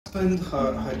husband,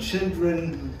 her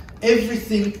children,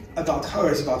 everything about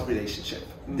her is about relationship.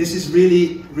 This is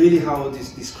really how I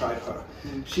describe her.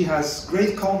 She has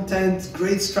great content,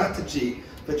 great strategy,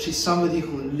 but she's somebody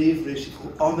who lives relationship,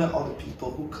 who honor other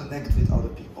people, who connect with other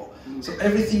people. So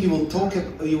everything you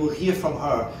will hear from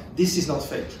her, this is not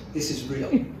fake, this is real.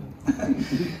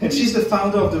 And she's the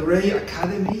founder of the Ray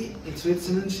Academy in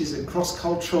Switzerland. She's a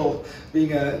cross-cultural,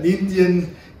 being an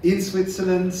Indian in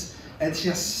Switzerland, and she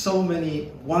has so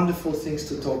many wonderful things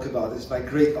to talk about. It's my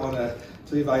great honor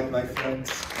to invite my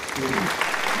friends.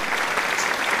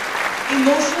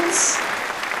 Emotions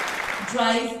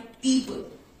drive people.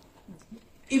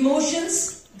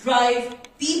 Emotions drive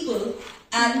people,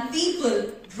 and people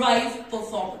drive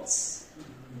performance.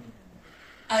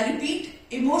 I repeat,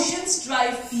 emotions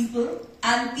drive people,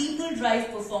 and people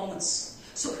drive performance.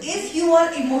 So if you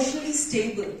are emotionally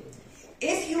stable,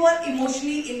 if you are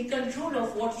emotionally in control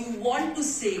of what you want to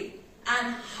say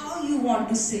and how you want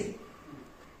to say,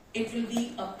 it will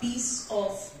be a piece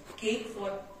of cake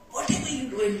for whatever you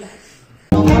do in life.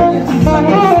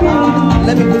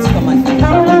 Let me put it on my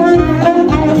face.